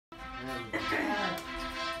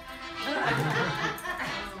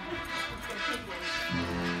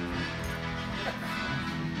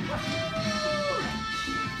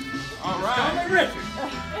All right. Tell me,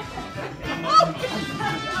 Richard.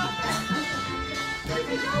 Where's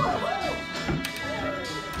he going?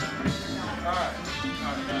 All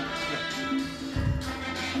right.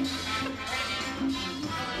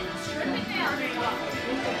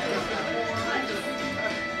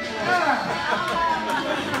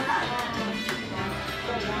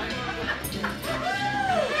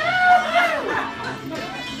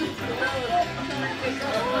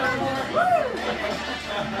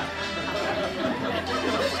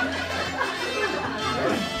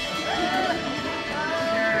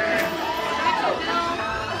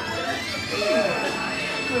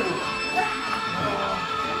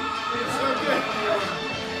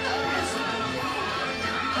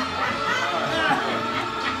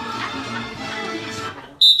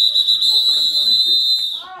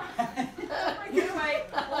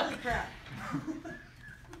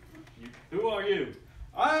 Who are you?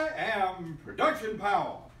 I am Production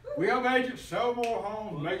Power. We help agents sell more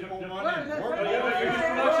homes, make more money, and work more. Production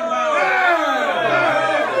Power.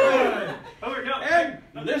 And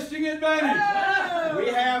Listing Advantage. We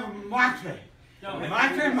have Moxie.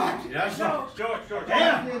 Moxie. That's it. George.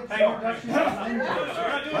 Yeah. Hang on.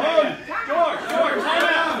 George, time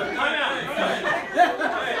out. We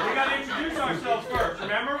got to introduce ourselves first,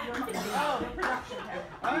 remember? Oh, the production tower.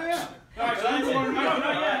 I am. All right, so that's it. No,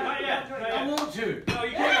 not yet. I want to. No,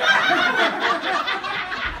 you can't.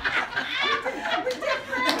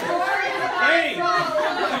 Hey!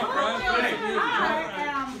 I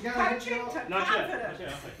am coaching to Not yet.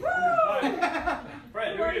 confidence.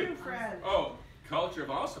 Fred, who are you? Fred? Oh, culture of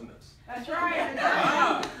awesomeness. That's right.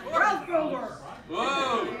 Growth builder.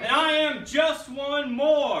 Whoa! And I am just one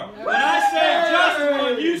more. When I say just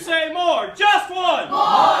one, you say more. Just one.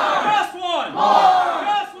 More. Just one. More.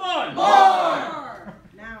 Just one. More.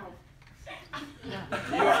 Now.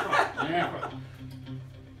 Yeah.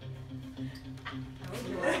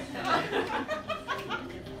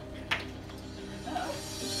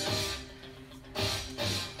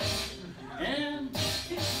 And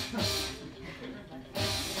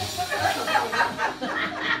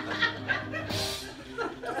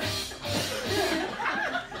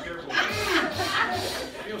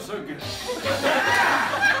feels so good.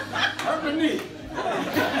 Hurt my knee.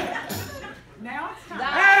 Now it's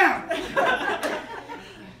time.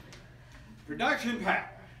 Production Power.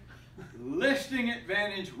 Listing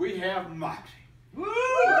Advantage, we have Moxie.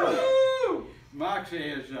 Woo! Moxie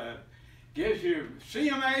is, gives you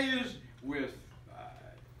CMAs with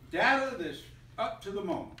data that's up to the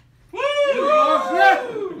moment. You lost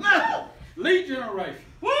nothing. Lead generation.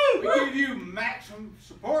 We give you maximum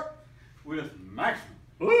support with maximum.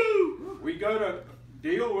 We go to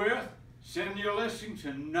deal with, send your listing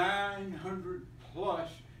to 900 plus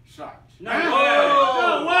sites. No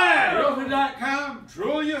way! Realtor.com,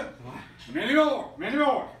 Trulia, many more.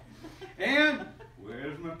 And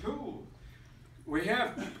where's my tool? We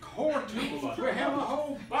have core tools. We have a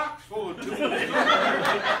whole box full of tools.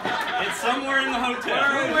 It's somewhere in the hotel.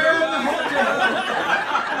 Somewhere in the hotel.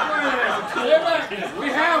 We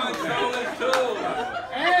have them.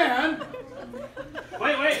 And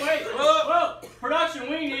Wait. Whoa. Production,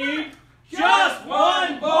 we need just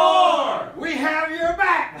one more. we have your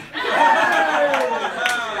back.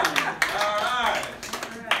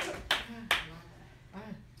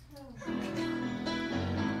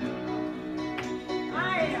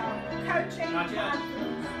 I am coaching Not yet.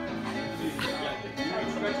 confidence.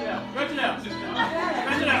 Stretch it out.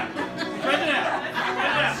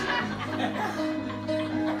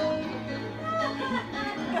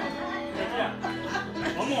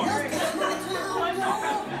 One more.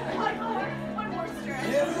 One more stretch.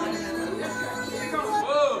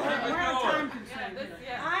 Whoa, We're keep it on going. time constraint.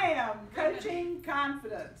 I am coaching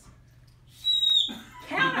confidence.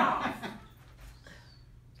 Count off.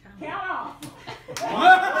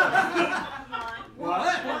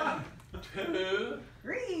 What? 2,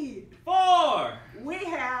 3. 4. We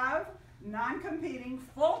have non-competing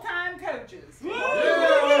full-time coaches.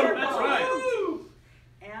 That's right.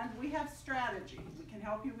 And we have strategy. We can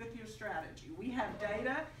help you with your strategy. We have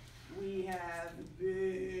data. We have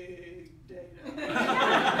big data.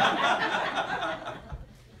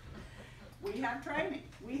 We have training.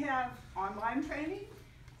 We have online training.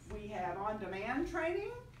 We have on-demand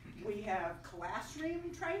training. We have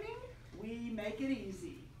classroom training. We make it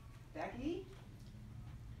easy. Becky?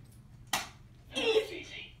 Easy.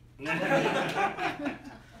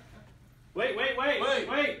 Wait.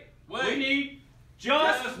 Wait. We need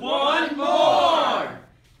just one more.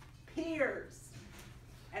 P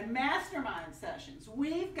mastermind sessions.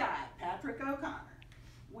 We've got Patrick O'Connor.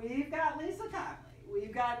 We've got Lisa Conley.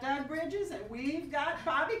 We've got Doug Bridges, and we've got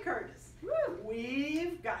Bobby Curtis. Woo.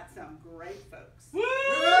 We've got some great folks. Woo!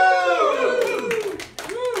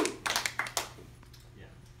 Woo!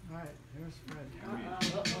 All right, here's Fred.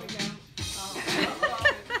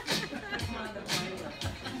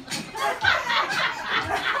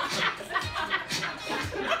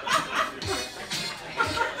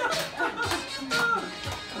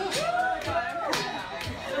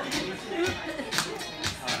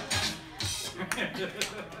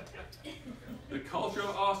 The culture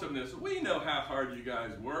of awesomeness. We know how hard you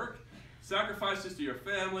guys work. Sacrifices to your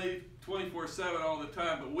family, 24/7 all the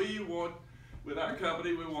time. But we want, with our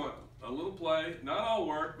company, we want a little play. Not all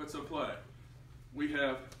work, but some play. We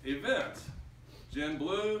have events. Gen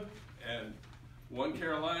Blue and One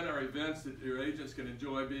Carolina are events that your agents can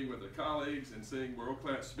enjoy being with their colleagues and seeing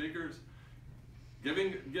world-class speakers.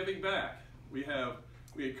 Giving back. We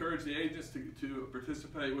encourage the agents to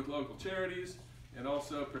participate with local charities and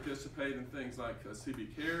also participate in things like CB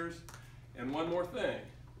Cares. And one more thing.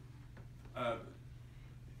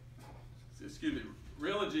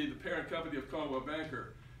 Realogy, the parent company of Caldwell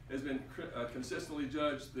Banker, has been consistently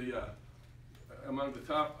judged among the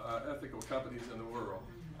top ethical companies in the world,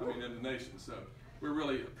 in the nation. So we're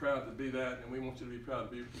really proud to be that, and we want you to be proud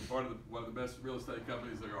to be part of one of the best real estate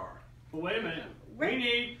companies there are. But wait a minute. We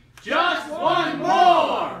need just one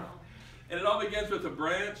more! And it all begins with a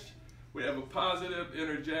branch. We have a positive,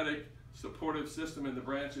 energetic, supportive system in the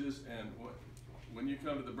branches, and when you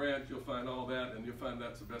come to the branch, you'll find all that, and you'll find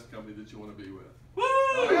that's the best company that you want to be with. Woo!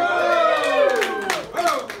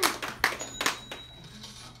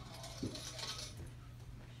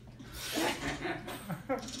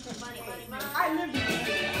 I live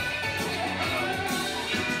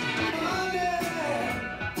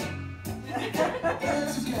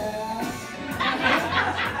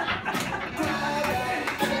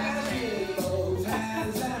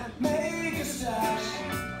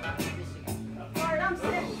Alright, I'm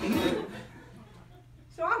sitting.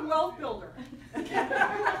 So I'm Wealth Builder.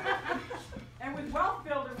 And with Wealth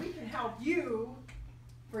Builder, we can help you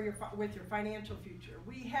with your financial future.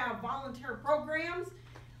 We have volunteer programs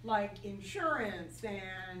like insurance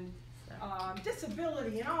and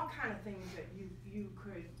disability and all kind of things that you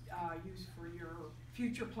could use for your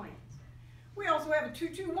future plans. We also have a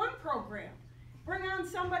 2-2-1 program. Bring on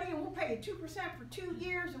somebody and we'll pay you 2% for 2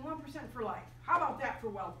 years and 1% for life. How about that for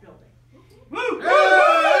wealth building? Woo!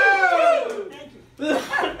 Thank you.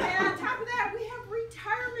 And on top of that, we have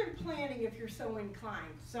retirement planning if you're so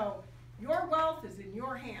inclined. So your wealth is in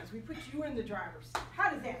your hands. We put you in the driver's seat. How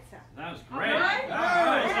does that sound? That was great. All right? All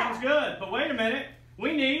right, Yeah. sounds good. But wait a minute.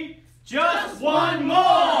 We need just one more!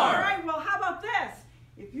 All right, well, how about this?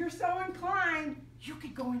 If you're so inclined, you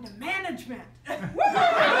could go into management.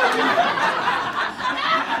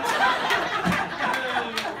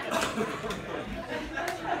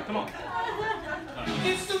 Come on.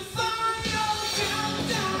 It's the final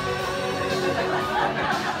countdown.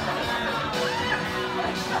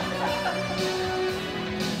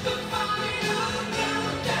 The final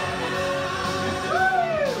countdown.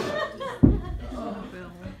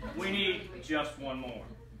 We need just one more.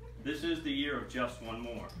 This is the year of just one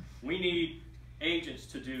more. We need agents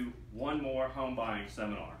to do one more home buying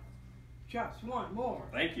seminar. Just one more.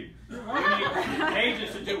 Thank you. We need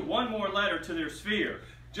agents to do one more letter to their sphere.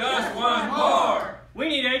 Just one more! We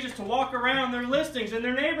need agents to walk around their listings in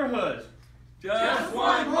their neighborhoods. Just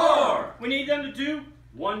one more! We need them to do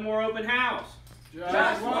one more open house.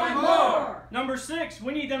 Just one more! Number 6,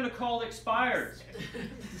 we need them to call expireds.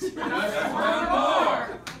 Just one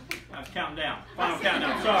more! I was counting down. Final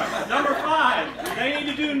countdown, sorry. Number 5, they need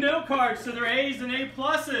to do note cards to their A's and A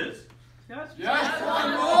pluses. Just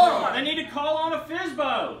one more! They need to call on a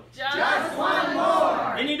FSBO. Just one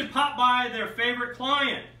more. They need to pop by their favorite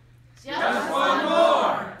client. Just one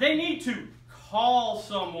more! They need to call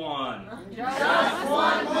someone. Just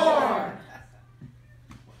one more.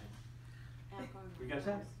 You guys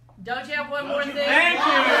have? Don't you have one more thing? Thank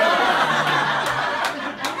you.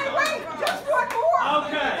 Hey, wait, just one more.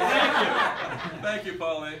 Okay, thank you. Thank you,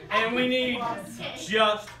 Pauline. And we need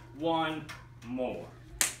just one more.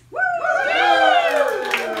 Woo!